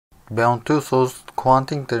Beyond Two Souls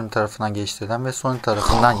Quantum Dream tarafından geliştirilen ve Sony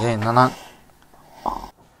tarafından yayınlanan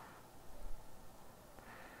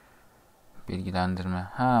bilgilendirme.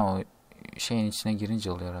 Ha, o şeyin içine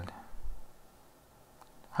girince oluyor herhalde.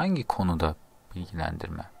 Hangi konuda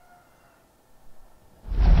bilgilendirme?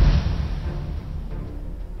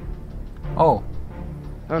 Oh.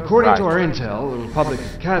 According to our intel, the Republic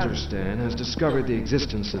of Kazakhstan has discovered the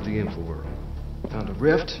existence of the Infraworld. Found a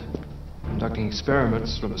rift, conducting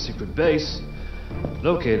experiments from a secret base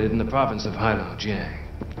located in the province of Heilongjiang.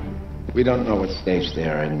 We don't know what stage they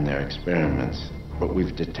are in their experiments, but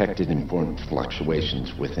we've detected important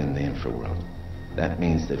fluctuations within the Infraworld. That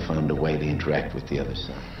means they found a way to interact with the other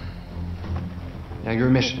side. Now your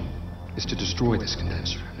mission is to destroy this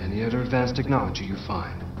condenser and any other advanced technology you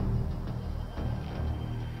find.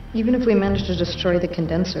 Even if we manage to destroy the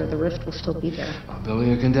condenser, the rift will still be there.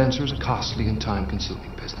 Building a condenser is a costly and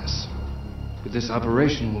time-consuming business. But this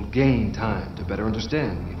operation will gain time to better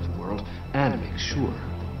understand the Infraworld and make sure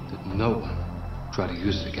that no one try to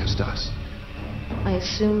use it against us. I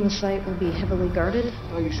assume the site will be heavily guarded?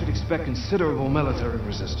 Well, you should expect considerable military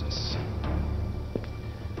resistance.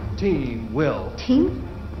 Team will. Team?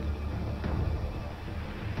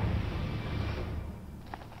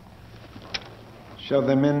 Show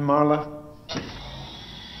them in, Marla.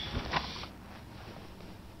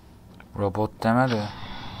 Robot demedi.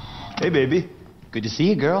 Hey, baby. Good to see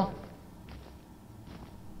you, girl.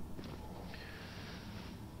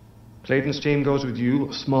 Clayton's team goes with you,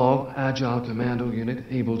 a small, agile commando unit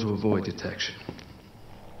able to avoid detection.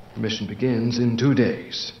 The mission begins in 2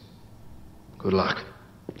 days. Good luck.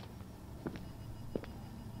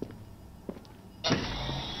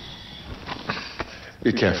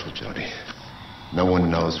 Be careful, Jody. No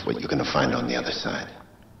one knows what you're going to find on the other side.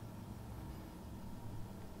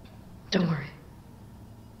 Don't worry.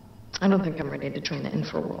 I don't think I'm ready to join the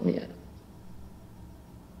Infraworld yet.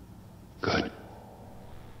 Good.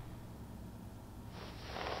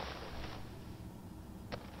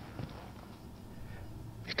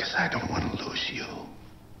 Because I don't want to lose you.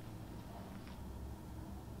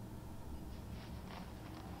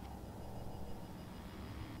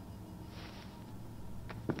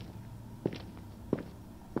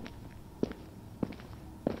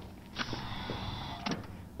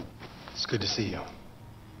 It's good to see you.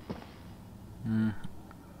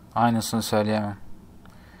 Aynısını söyleyemem.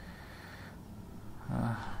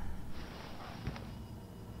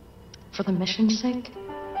 For the mission's sake,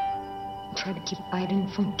 try to keep Biden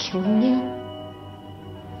from killing you.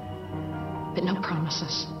 But no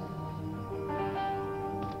promises.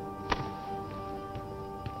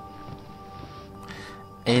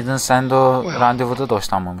 Aiden sen de o randevuda da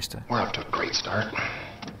hoşlanmamıştı. We're off to a great start.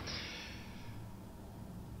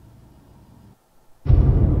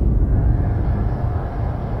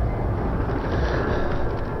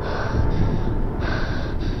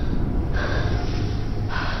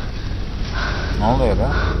 Ne oluyor be?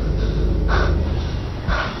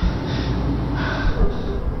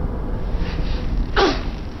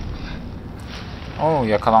 Oh,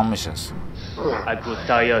 yakalanmışız. I grew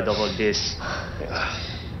tired of all this.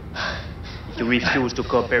 If you refuse to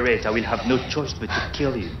cooperate, I will have no choice but to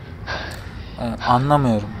kill you.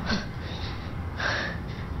 Anlamıyorum.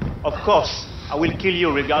 Of course, I will kill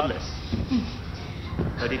you regardless.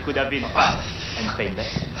 But it could have been fast and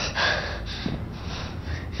painless.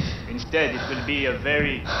 Instead, it will be a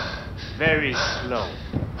very, very slow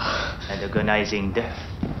and agonizing death.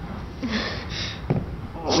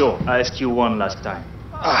 So, I ask you one last time.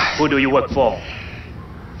 Who do you work for?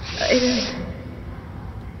 Aiden.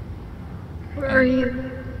 Where are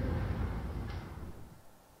you?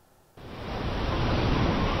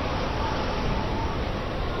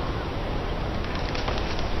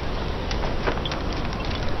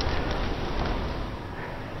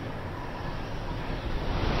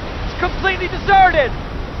 Completely deserted!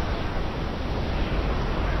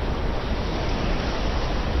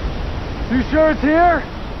 You sure it's here?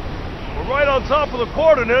 We're right on top of the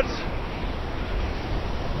coordinates.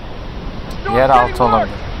 Yeraltı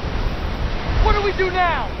olabilir. What do we do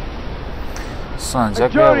now?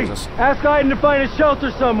 Sığınacak bir yer bulacağız. Ask Aiden to find a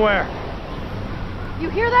shelter somewhere.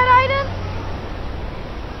 You hear that, Aiden?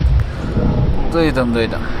 Duydum.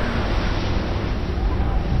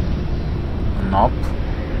 Nope.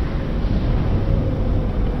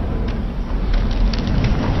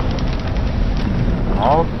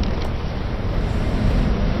 Nope.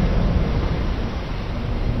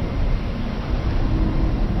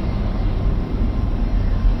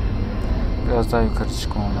 Biraz daha yukarı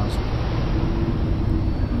çıkmam lazım.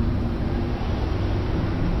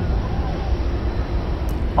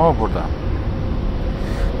 Ama burada.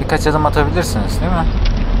 Birkaç adım atabilirsiniz değil mi?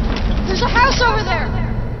 There's a house over there!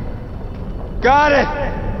 Got it!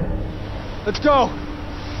 Let's go!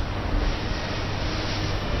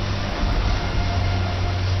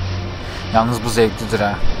 Yalnız bu zevklidir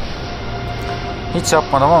ha. Hiç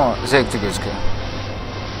yapmadım ama zevkli gözüküyor.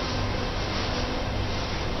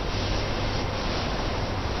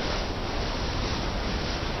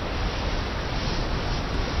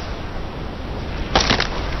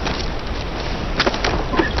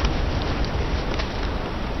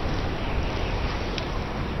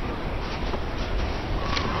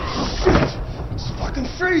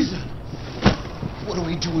 Freezing! What are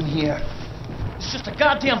we doing here? It's just a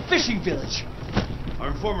goddamn fishing village. Our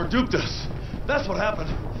informer duped us. That's what happened.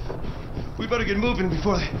 We better get moving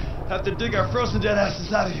before they have to dig our frozen dead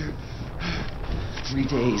asses out of here. 3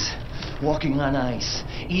 days, walking on ice,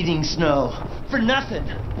 eating snow, for nothing.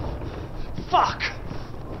 Fuck!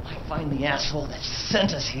 I find the asshole that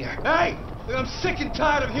sent us here. Hey! I'm sick and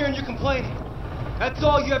tired of hearing you complaining. That's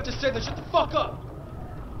all you have to say, then shut the fuck up!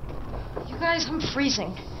 You guys, I'm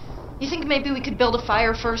freezing. You think maybe we could build a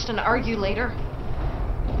fire first and argue later?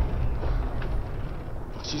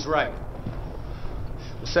 She's right.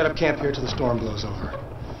 We'll set up camp here till the storm blows over.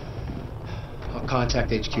 I'll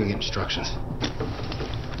contact HQ and get instructions.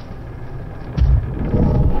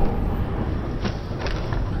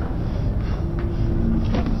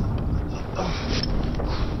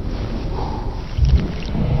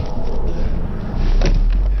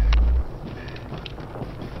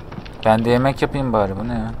 Ben de yemek yapayım bari, bu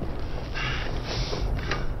ne ya?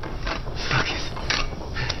 Fuck it.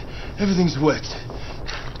 Everything's wet.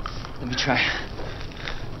 Let me try.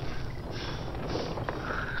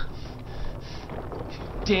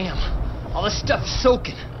 Damn, all this stuff is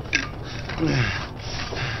soaking.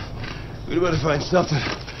 We'd better find something,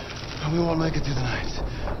 or we won't make it through the night.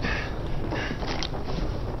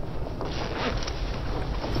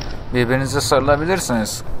 Birbirinize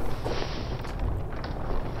sarılabilirsiniz.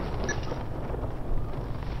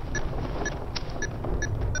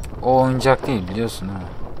 O oyuncak değil, biliyorsun ha.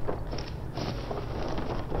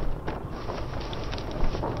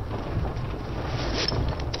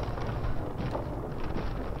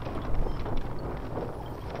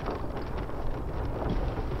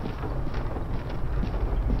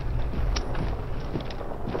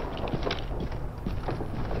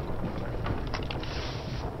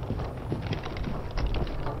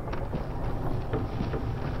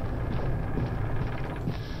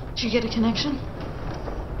 Did you get a connection?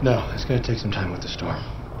 No, it's gonna take some time with the storm.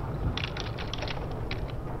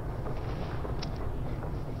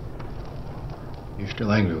 You're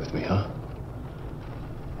still angry with me, huh?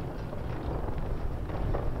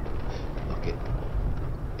 Look,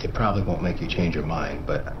 it probably won't make you change your mind,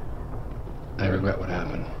 but I regret what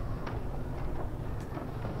happened.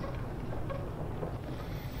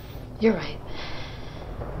 You're right.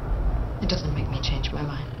 It doesn't make me change my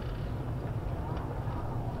mind.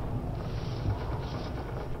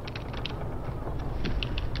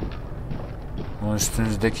 O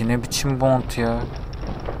üstünüzdeki ne biçim mont ya?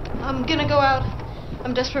 I'm gonna go out.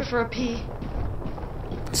 I'm desperate for a pee.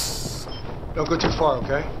 Don't go too far,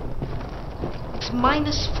 okay? It's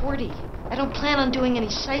 -40. I don't plan on doing any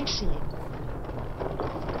sightseeing.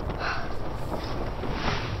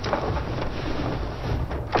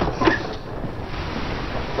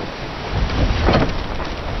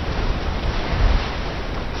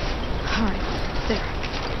 All right, there.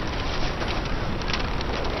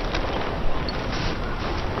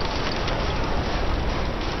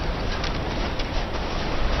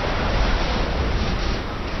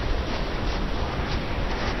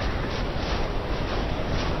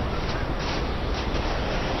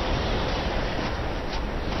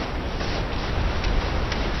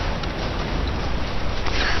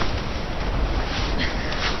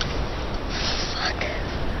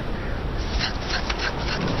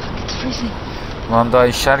 Ulan daha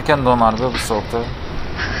işerken donar be bu soğukta.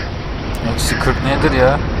 Eksi 40 nedir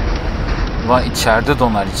ya? Ulan içeride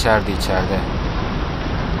donar, içeride.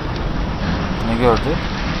 Ne gördü?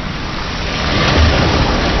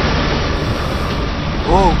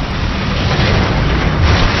 Oh.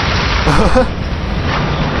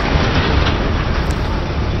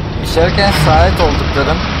 İşerken şahit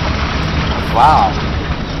olduklarım. Wow.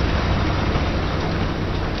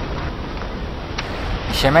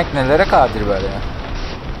 İşemek nelere kadir böyle ya?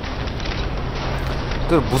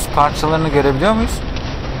 Dur, buz parçalarını görebiliyor muyuz?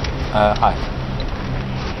 Hayır.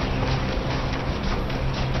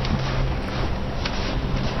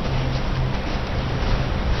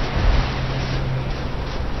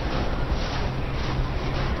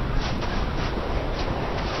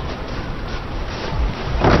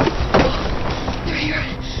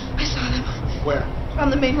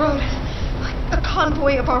 the main road. Like a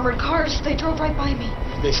convoy of armored cars. They drove right by me.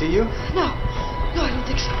 Did they see you? No, I don't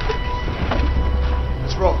think so.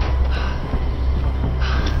 Let's roll.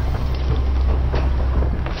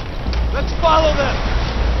 Let's follow them!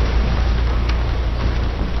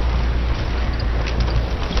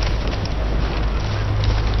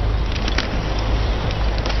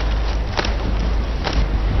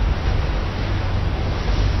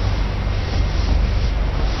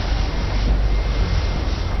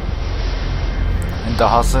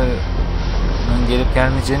 Dahasının gelip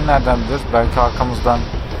gelmeyeceğini nereden biliyoruz? Belki arkamızdan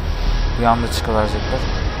bir anda çıkıverecekler.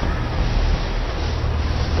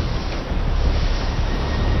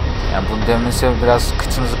 Yani bunu demenin sebebi biraz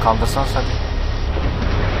kıçınızı kaldırsanız hadi.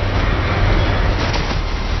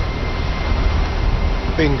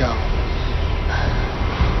 Bingo.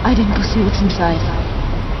 I didn't go see what's inside.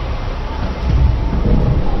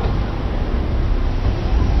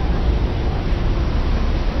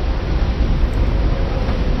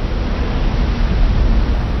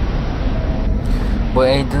 Bu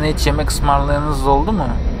Aiden'e hiç yemek ısmarlayanınız oldu mu?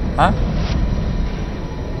 Ha?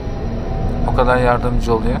 O kadar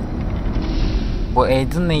yardımcı oluyor. Bu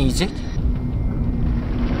Aiden ne yiyecek?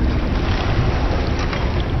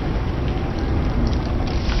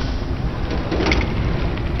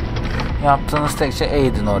 Yaptığınız tek şey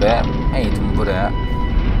Aiden oraya, Aiden buraya,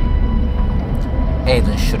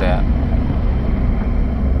 Aiden şuraya.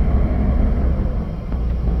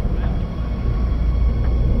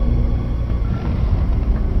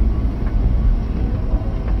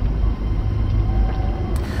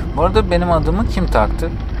 Bu arada benim adımı kim taktı?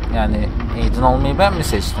 Yani Aiden olmayı ben mi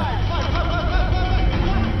seçtim?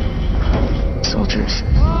 Soldiers.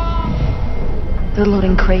 They're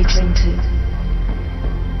loading crates into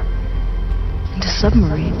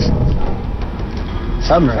submarines.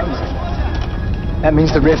 Submarines? That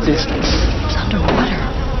means the rift is... It's underwater.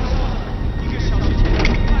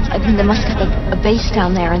 I mean, they must have a base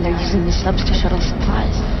down there, and they're using these subs to shuttle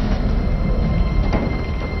supplies.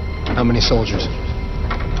 How many soldiers?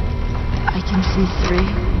 I can see 3.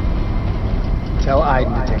 Tell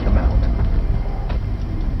Aiden to take them out.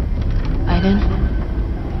 Aiden?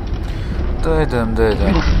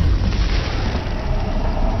 Duydum.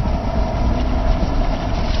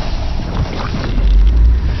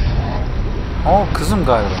 O kızım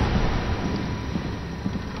galiba.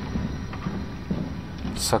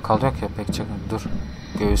 Sakal yok ya pek çakın. Dur.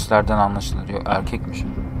 Göğüslerden anlaşılır. Yok erkekmiş.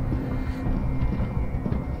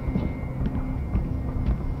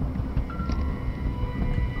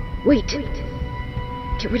 Wait.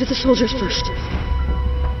 Get rid of the soldiers first.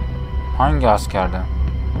 Hangi askerden?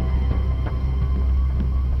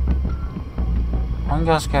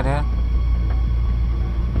 Hangi asker ya?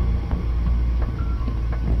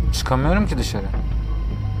 Çıkamıyorum ki dışarı.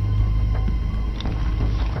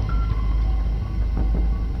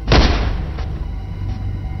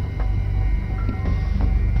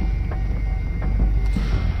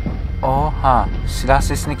 Oha, silah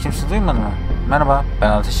sesini kimse duymadı mı? Merhaba, ben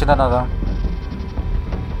ateş eden adam.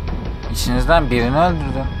 İçinizden birini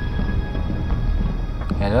öldürdüm.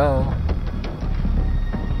 Hello.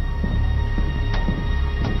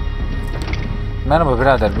 Merhaba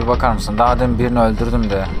birader, bir bakar mısın? Daha demin birini öldürdüm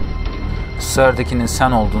de Sır'dakinin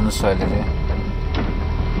sen olduğunu söyledi.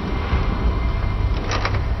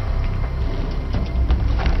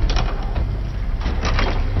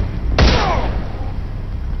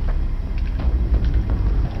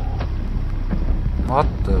 What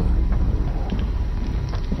the?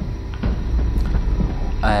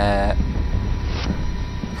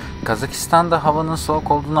 Kazakistan'da havanın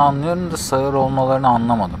soğuk olduğunu anlıyorum da sağır olmalarını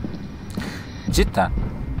anlamadım. Cidden.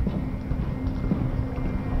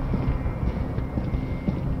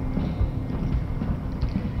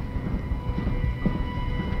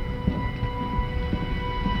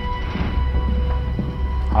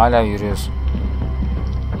 Hala yürüyorsun.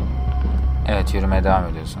 Evet, yürümeye devam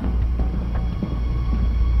ediyorsun.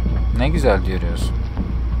 Ne güzel yürüyorsun.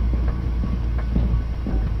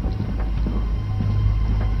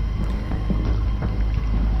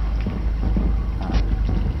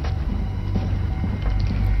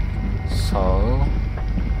 Sağ ol.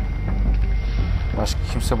 Başka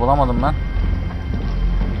kimse bulamadım ben.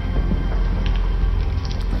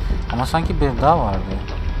 Ama sanki bir daha vardı.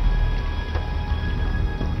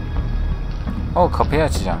 O kapıyı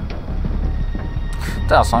açacağım.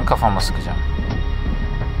 Daha sonra kafama sıkacağım.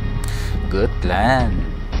 Good plan.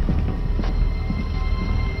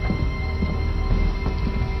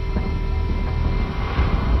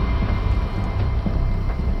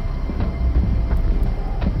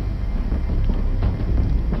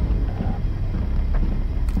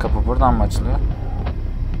 Kapı buradan mı açılıyor?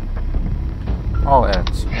 Oh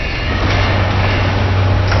evet.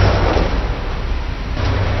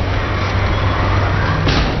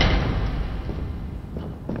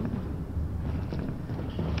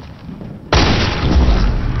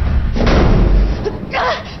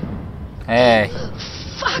 Hey.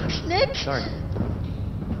 Fuck, Nick. Sorry.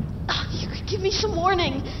 You could give me some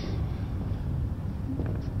warning.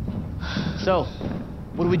 So,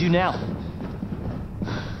 what do we do now?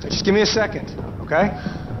 Just give me a second, okay?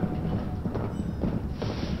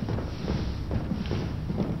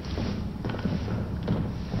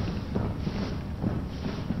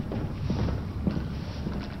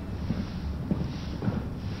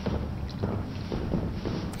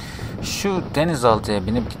 Şu denizaltıya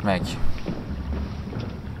binip gitmek.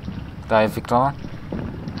 Daha iyi fikri olan?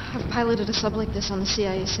 I've piloted a sub like this on the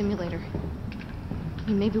CIA simulator.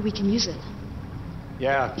 I mean, maybe we can use it.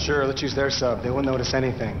 Yeah, sure, let's use their sub. They won't notice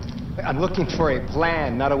anything. I'm looking for a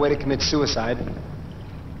plan, not a way to commit suicide.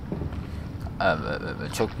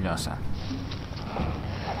 Çok biliyorsun sen.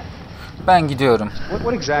 Ben gidiyorum.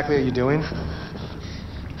 What exactly are you doing?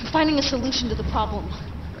 I'm finding a solution to the problem.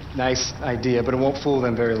 Nice idea, but it won't fool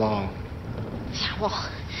them very long. Yeah, well,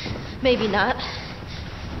 maybe not.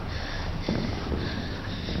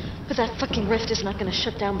 But that fucking rift is not gonna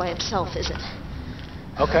shut down by itself, is it?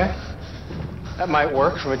 Okay. That might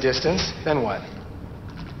work from a distance. Then what?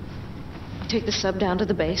 We take the sub down to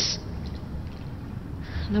the base.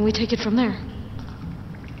 And then we take it from there.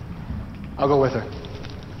 I'll go with her.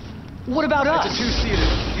 What about us? It's a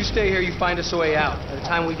two-seater. You stay here, you find us a way out. By the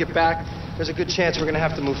time we get back, there's a good chance we're gonna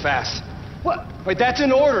have to move fast. What? Wait, that's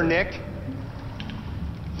in order, Nick.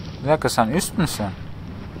 Bir dakika, sen üst müsün?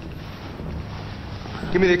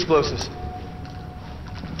 Give me the explosives.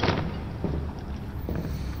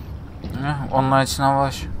 Onlar için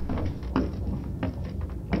avaş.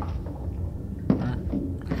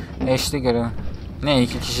 Eşli görev. Ne,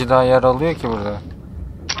 2 kişi daha yer alıyor ki burada?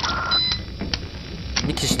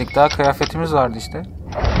 Bir kişilik daha kıyafetimiz vardı işte.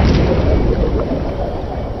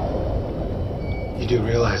 You do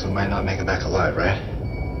realize we might not make it back alive, right?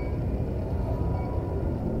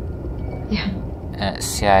 Yeah.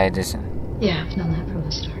 CIA'desin. Yeah, I've known that from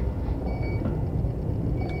the start.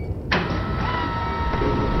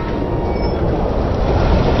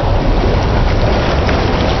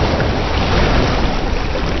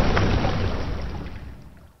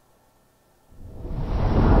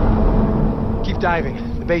 Keep diving.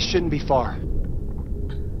 The base shouldn't be far.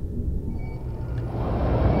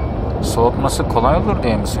 Soğutması kolay olur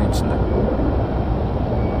diye mi suyun içinde?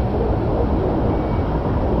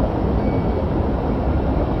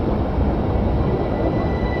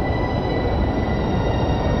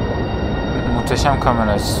 Muhteşem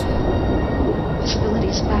kamera açısı.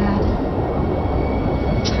 Visibility's bad.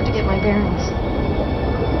 It's hard to get my bearings.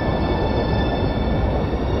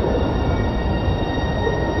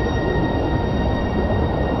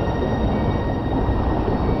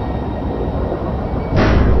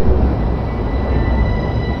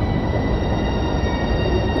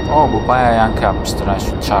 Bu bayağı yankı yapmıştır ha,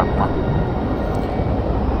 şu çarpma.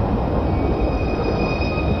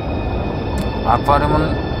 Akvaryumun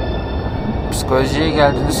psikolojiye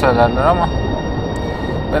geldiğini söylerler ama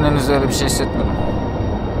ben henüz öyle bir şey hissetmedim.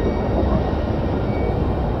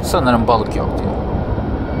 Sanırım balık yok diyor.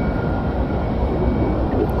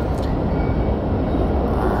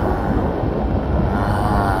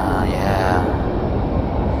 Yeah.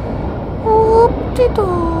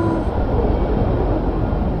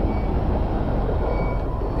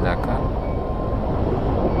 Bir dakika.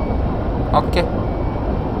 Okay.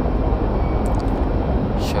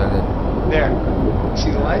 Şöyle. There.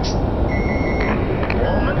 See the lights?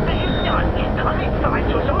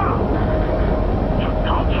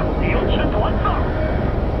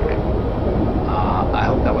 I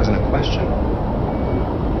hope that wasn't a question.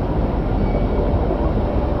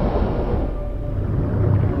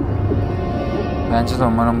 Bence de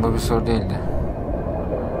umarım bu bir soru değildi.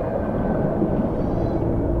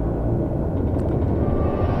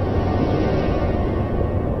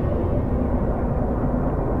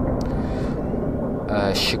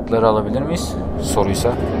 Şıkları alabilir miyiz?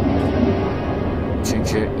 Soruysa.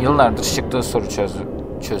 Çünkü yıllardır şıklı soru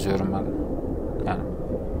çözüyorum ben. Yani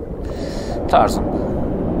tarzım.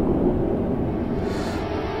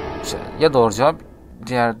 İşte ya doğru cevap,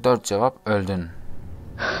 diğer 4 cevap öldün.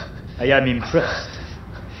 I am impressed.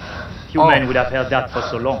 Human would have held that for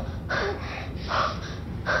so long.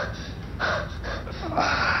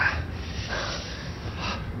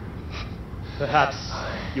 Perhaps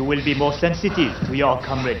you will be more sensitive to your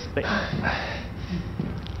comrade's pain.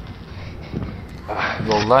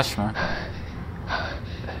 Yoldaş mı?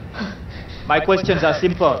 My questions are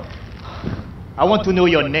simple. I want to know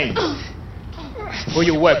your name, who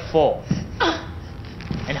you work for,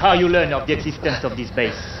 and how you learn of the existence of this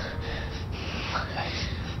base.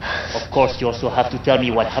 Of course, you also have to tell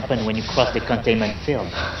me what happened when you crossed the containment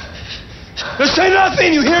field. Say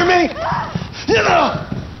nothing, you hear me?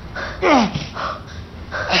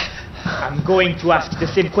 I'm going to ask the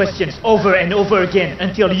same questions over and over again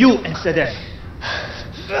until you answer them.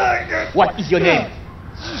 What is your name?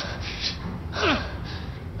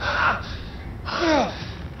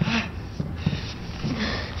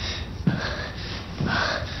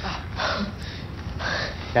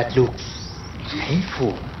 That looks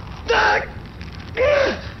painful.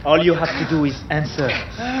 All you have to do is answer,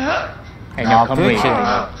 and your comrade will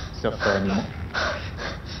not suffer anymore.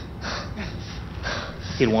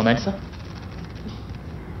 Still won't answer?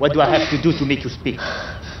 What do I have to do to make you speak?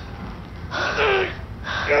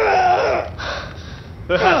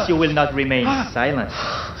 Perhaps you will not remain silent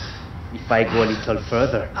if I go a little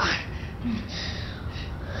further.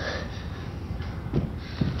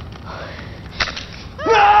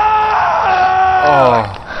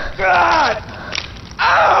 Oh.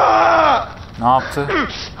 Ne yaptı?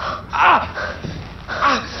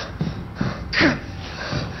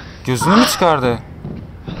 Gözünü mü çıkardı?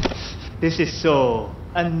 This is so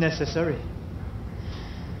unnecessary.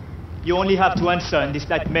 You only have to answer and this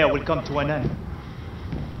nightmare will come to an end.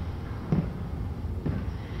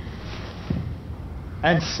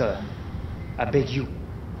 Answer, I beg you.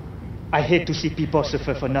 I hate to see people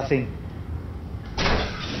suffer for nothing.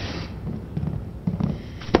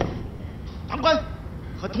 长官，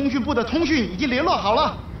和通讯部的通讯已经联络好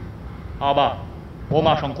了。好吧，我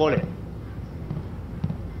马上过来。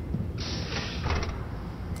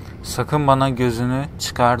 Sakın bana gözünü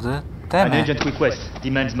çıkardı deme. An urgent request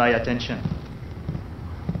demands my attention.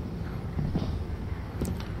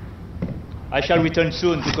 I shall return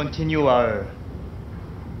soon to continue our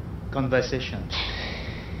conversation.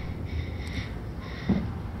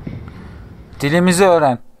 Dilimizi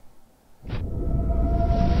öğren.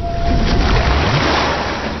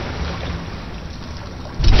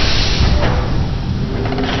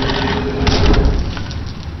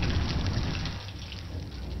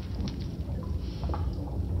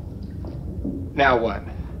 Now what?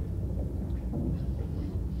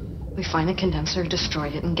 We find the condenser, destroy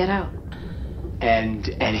it, and get out. And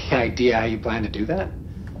any idea how you plan to do that?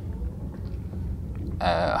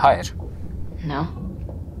 Hayır. No.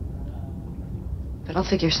 But I'll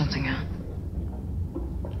figure something out.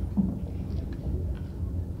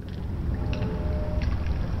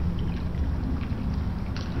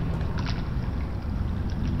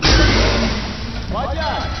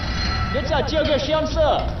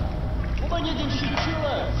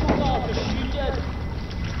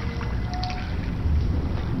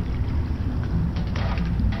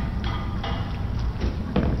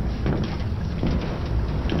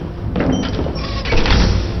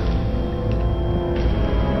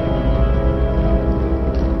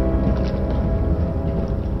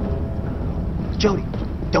 Jody,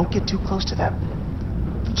 don't get too close to them.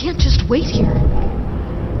 We can't just wait here.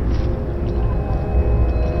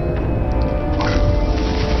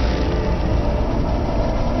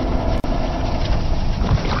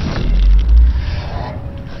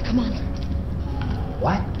 Come on.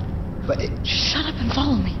 What? But shut up and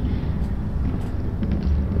follow me.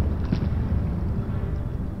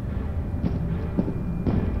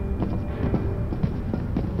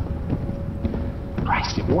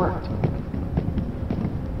 Christ, it worked.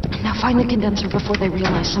 Now find the condenser before they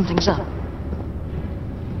realize something's up.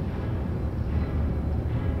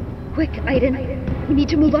 Quick, Aiden. We need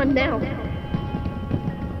to move on now.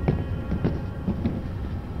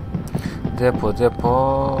 Depo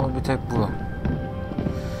bir tek bu.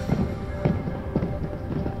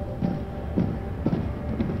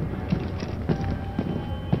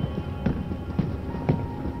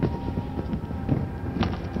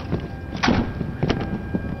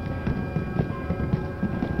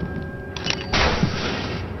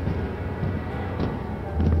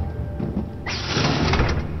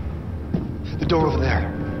 The door over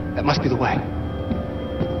there. That must be the way.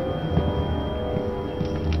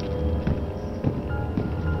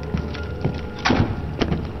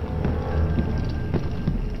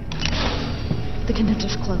 The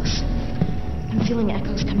condenser's close. I'm feeling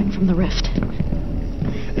echoes coming from the rift.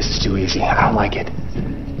 This is too easy. I don't like it.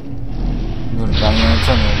 Dur ben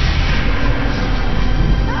yönetemiyorum.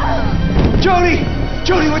 Jody!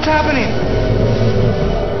 Jody, what's happening?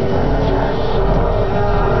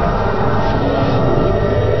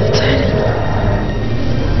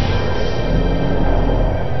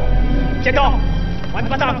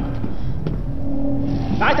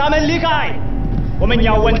 来，他们离开，我们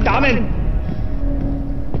要问他们。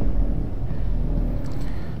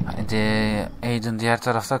 Hadi Aiden diğer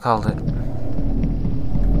tarafta kaldı.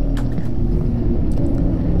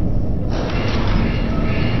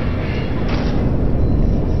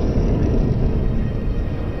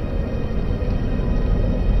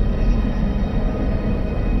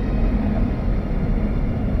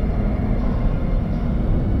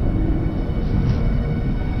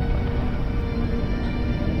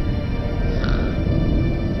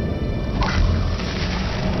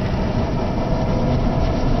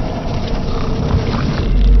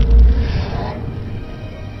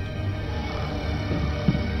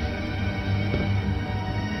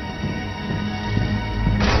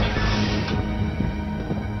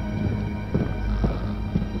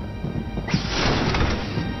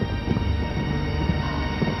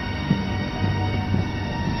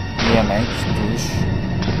 Yemek, duş.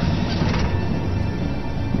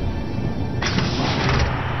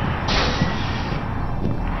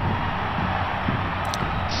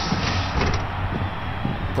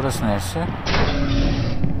 Burası neresi?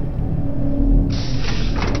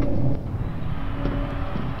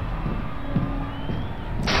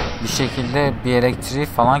 Bir şekilde bir elektriği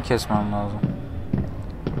falan kesmem lazım.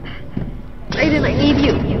 Aiden, I need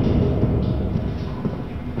you.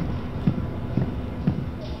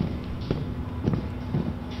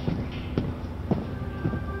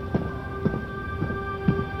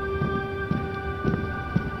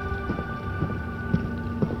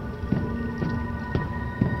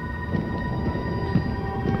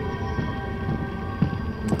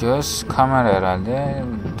 Göz, kamera herhalde,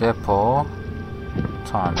 depo,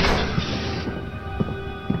 tamir.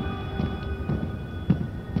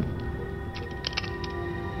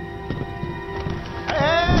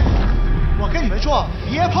 我跟你们说，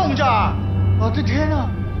别碰这儿！我的天哪，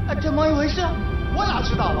怎么一回事？我哪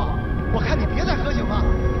知道啊！我看你别再喝酒了。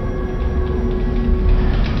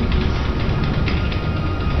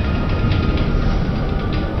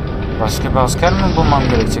 Başka bir asker mi bulmam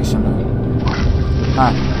gerekecek şimdi?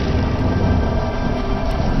 Ha.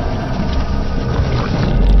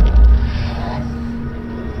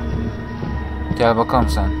 Gel bakalım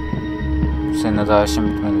sen. Seninle daha işim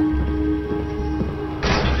bitmedi.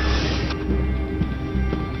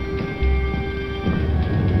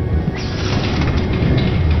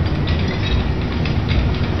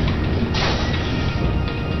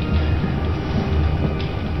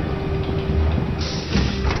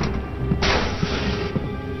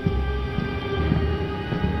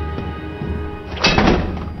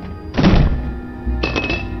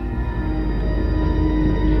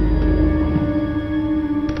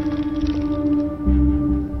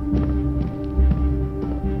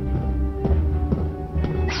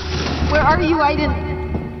 Where are you, Aiden?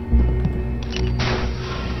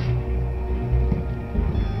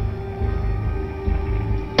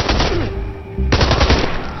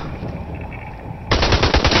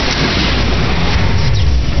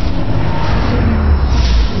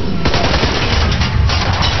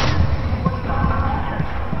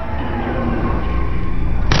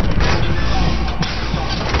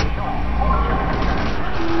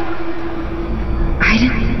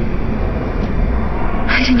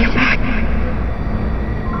 Aiden, you're back.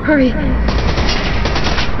 Hurry.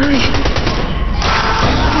 Hurry.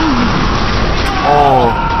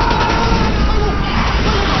 Oh.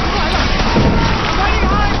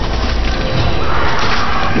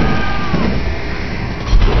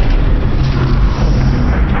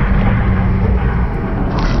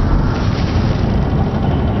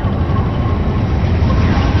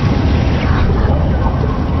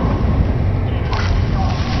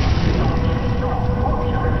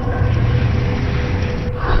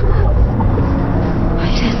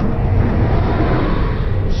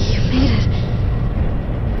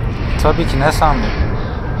 Tabii ki, ne sandın?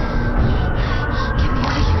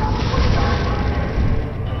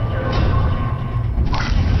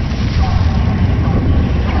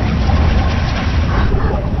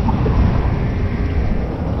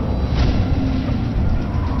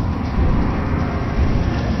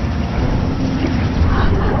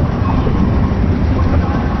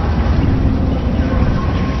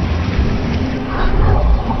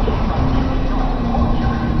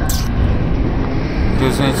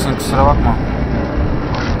 Gözün için kusura bakma.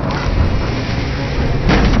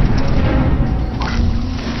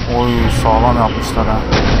 Oy, sağlam yapmışlar ha.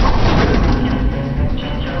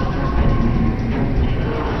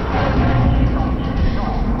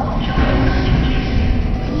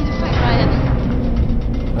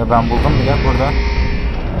 Ve ben buldum bile burada.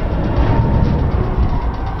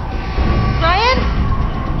 Ryan?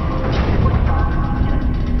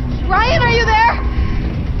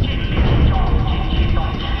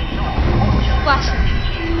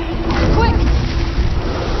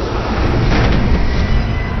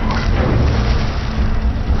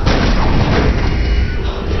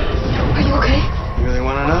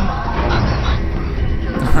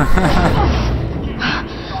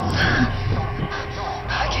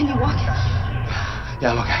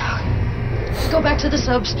 Yeah, I'm okay. Go back to the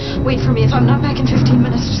subs. Wait for me. If I'm not back in 15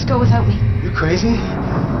 minutes, just go without me. You crazy?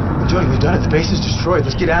 Jody, we've done it. The base is destroyed.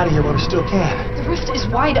 Let's get out of here while we still can. The rift is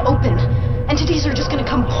wide open. Entities are just gonna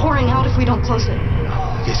come pouring out if we don't close it.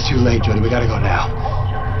 It's too late, Jody. We gotta go now.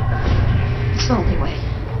 It's the only way.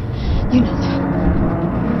 You know that.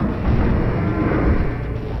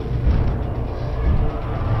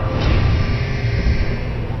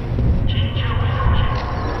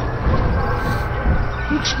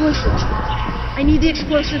 Explosives. I need the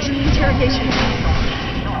explosives in the interrogation room.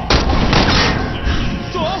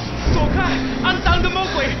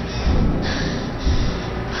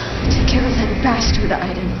 Take care of that bastard,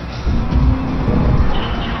 Aiden.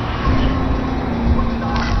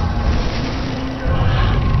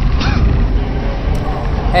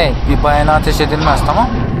 Hey, bir bayana ateş edilmez, tamam?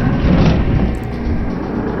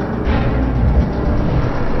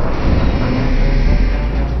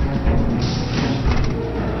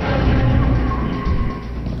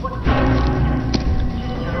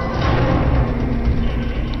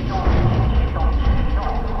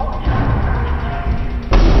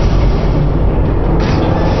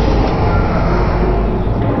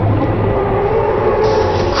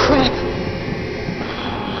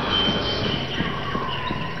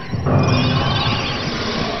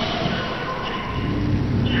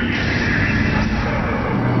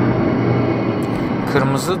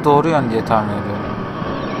 Kırmızı doğru yön diye tahmin ediyorum.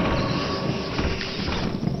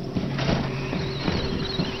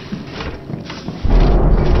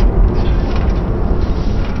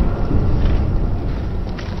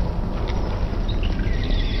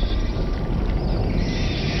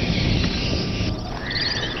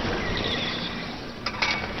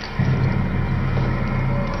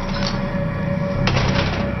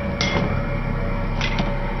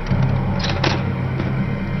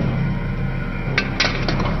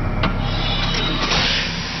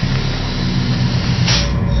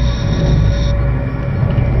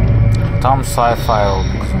 Tam sci-fi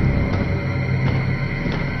olduk.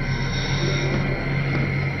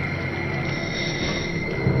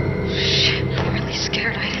 Shit, I'm really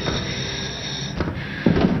scared, Aiden.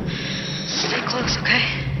 Stay close, okay?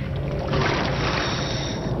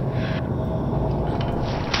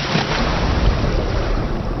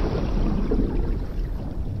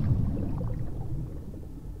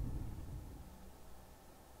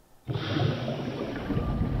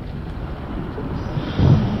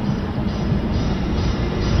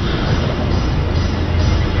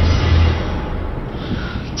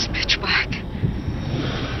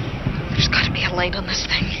 Light on this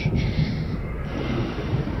thing.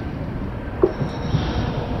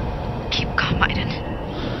 Keep calm, Aiden.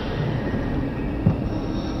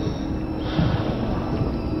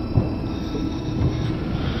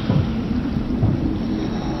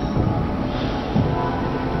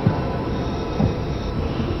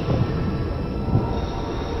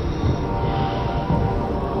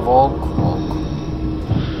 Walk.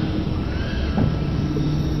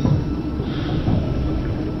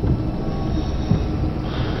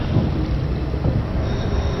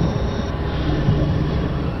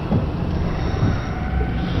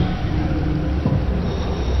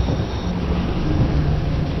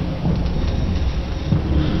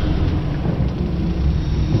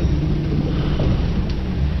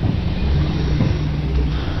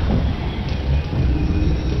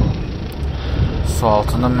 Su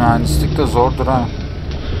altında mühendislik de zordur ha.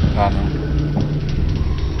 Yani.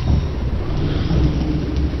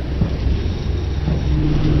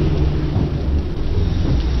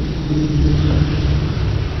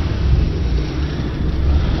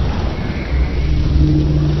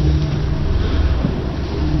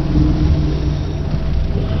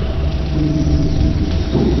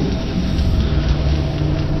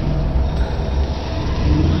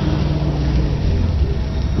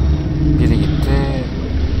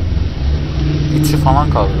 Falan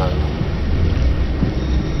kaldı galiba.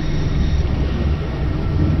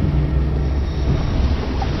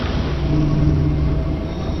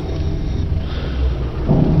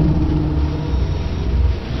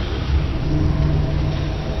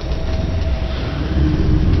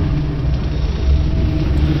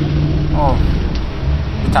 Oh,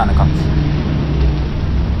 bir tane kalmış.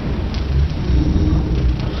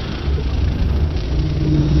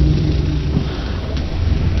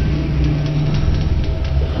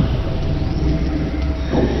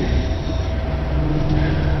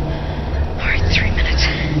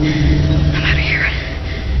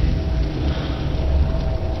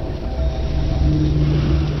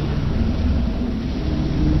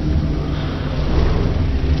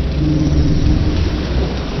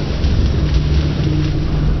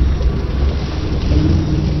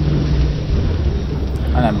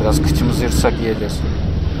 Aynen, biraz kıçımızı yırtsak iyi ederiz.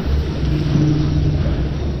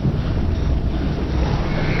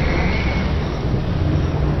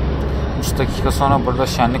 Üç dakika sonra burada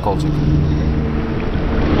şenlik olacak.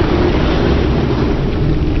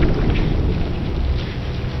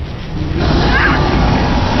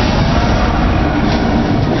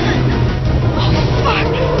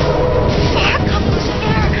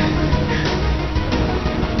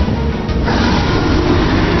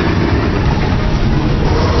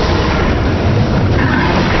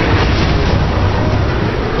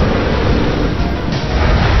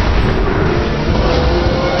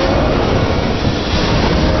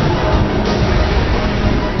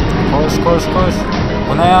 Koş.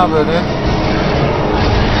 Bu ne ya böyle?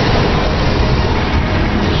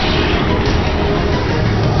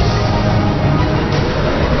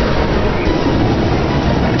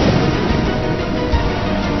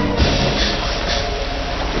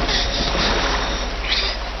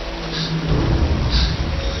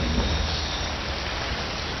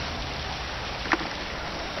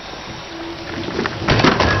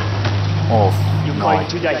 Of. You going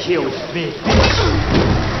to the hills, me?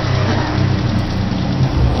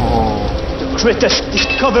 The greatest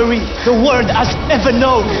discovery the world has ever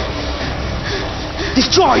known.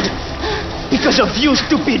 Destroyed because of you,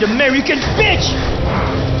 stupid American bitch!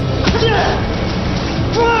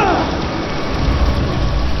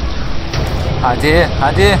 Hadi.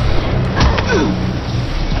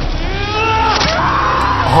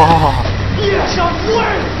 Oh. Years of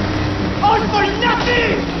work, all for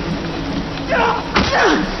nothing!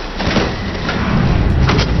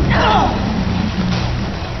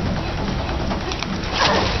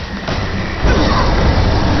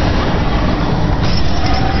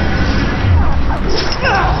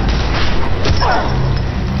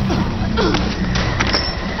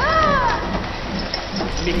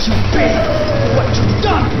 Make you pay what you've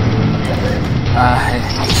done. Ay,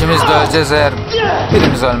 ikimiz de öleceğiz eğer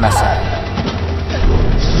birimiz ölmezse.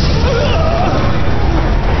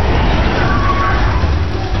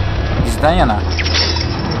 Bizden yana.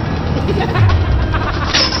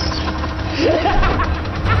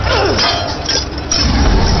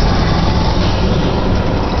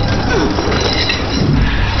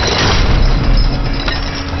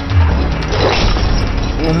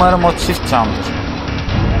 Umarım o çift camdır.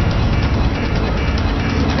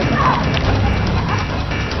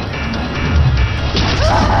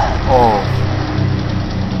 Oh.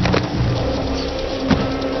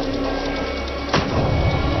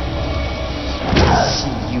 See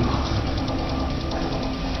you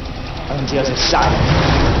on the other side.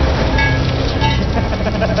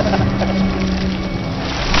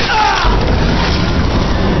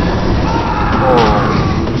 Oh.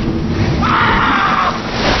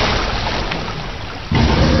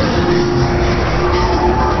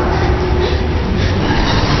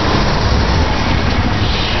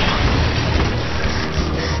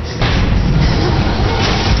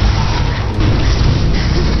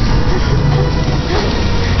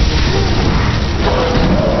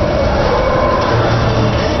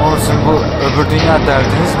 Sizin bu öbür dünya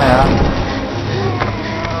derdiniz ne ya?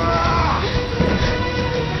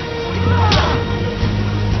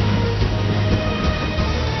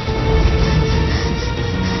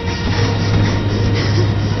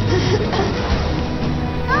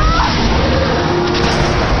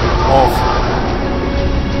 Of.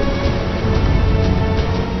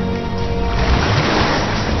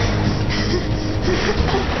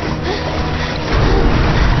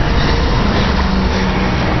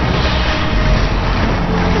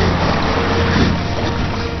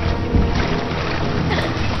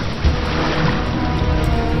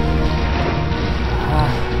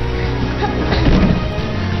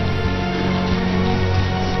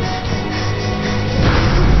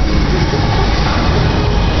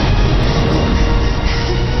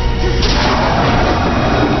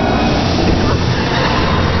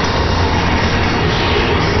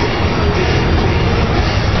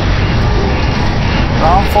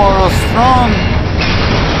 Forest run.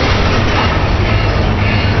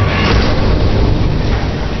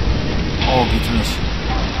 Oh, bitmiş.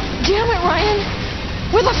 Damn it, Ryan!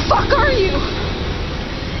 Where the fuck are you?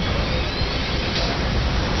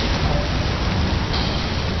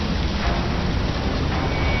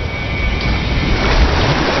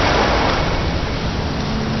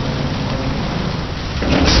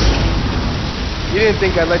 You didn't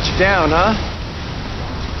think I'd let you down, huh?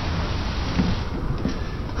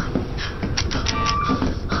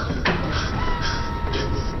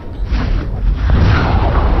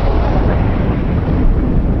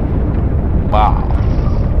 Wow.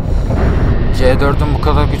 C4'ün bu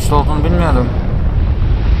kadar güçlü olduğunu bilmiyordum.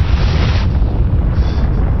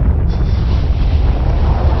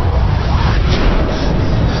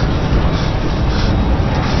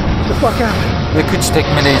 fuck out. Ve kıç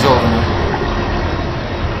tekmeleyici olduğunu.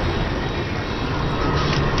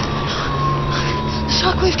 The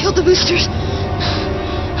shockwave killed the boosters.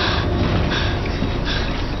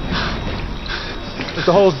 If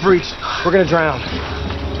the hole's breached, we're gonna drown.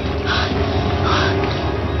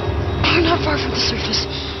 We're not far from the surface.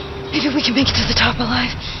 Maybe we can make it to the top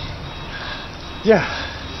alive. Yeah.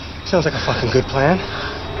 Sounds like a fucking good plan.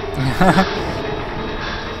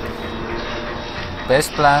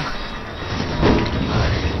 Best plan.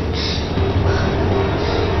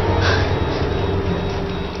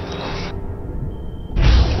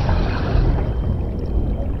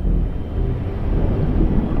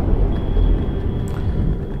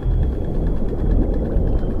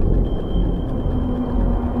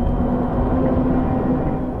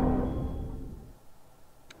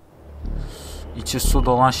 İçi su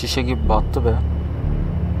dolan şişe gibi battı be.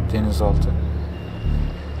 Denizaltı.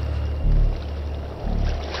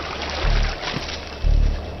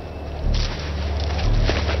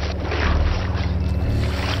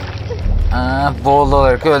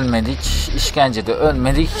 Boğularak ölmedik, işkencede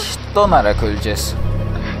ölmedik, donarak öleceğiz.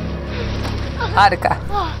 Harika.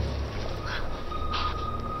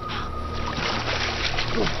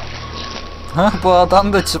 Bu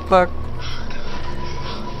adam da çıplak.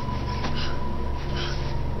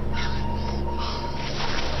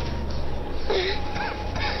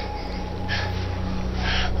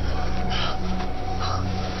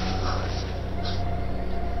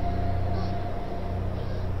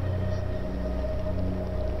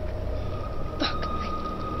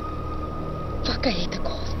 Fuck, I hate the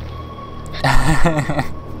cold.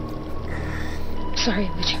 Sorry,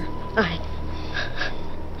 Witcher.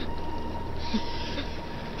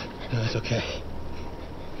 No, it's okay.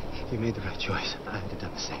 You made the right choice. I would have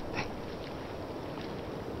done the same thing.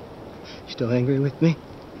 You still angry with me?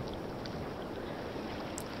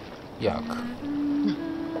 Yok.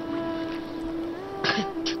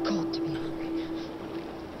 I'm too cold to be hungry.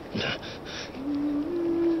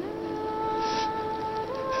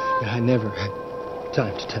 I never had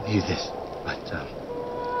time to tell you this, but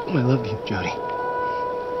I love you, Jody.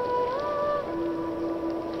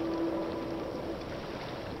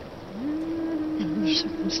 In other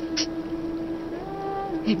circumstances,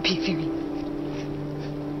 it'd be very...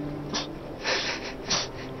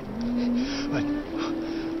 I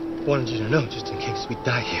wanted you to know just in case we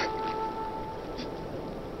die here.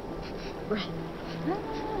 Right.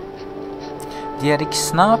 Diğer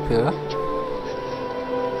ikisi ne yapıyor?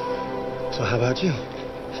 So how about you?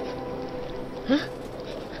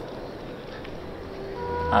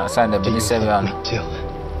 Ha, sen de beni seviyorsun.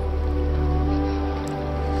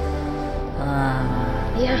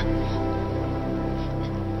 Yeah.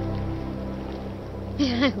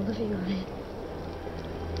 Yeah, I love you, Ryan.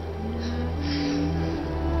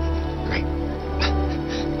 Great.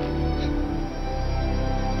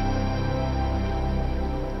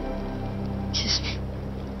 Kiss me.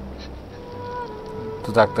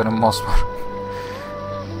 Dudaklarım mosmor.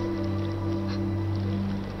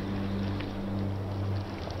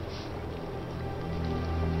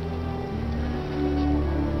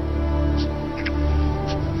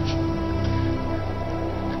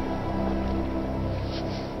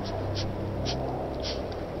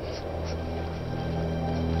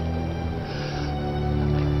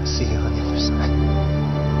 See you on the other side.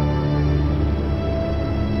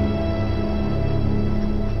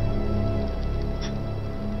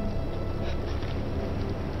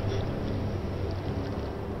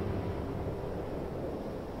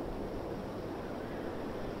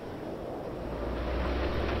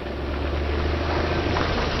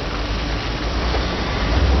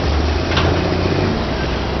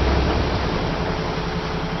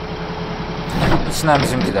 İçinden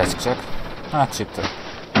bizimkiler çıkacak. Ha, çıktı.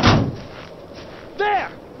 There!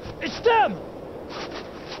 It's them!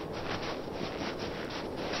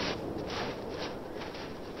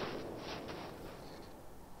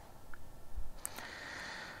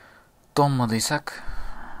 Donmadıysak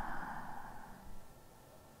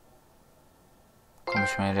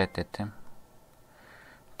konuşmayı reddettim.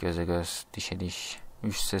 Göze göz, dişe diş.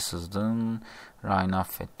 Üste sızdın, Ryan'ı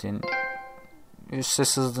affettin. Üste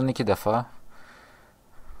sızdın 2 defa.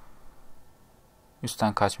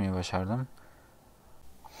 Üstten kaçmayı başardım.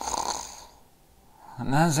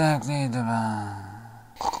 Ne zevkliydi be.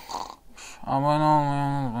 Abone olmayı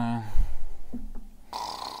unutmayın.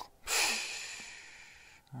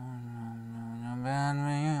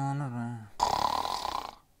 Beğenmeyi unutmayın.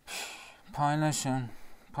 Paylaşın.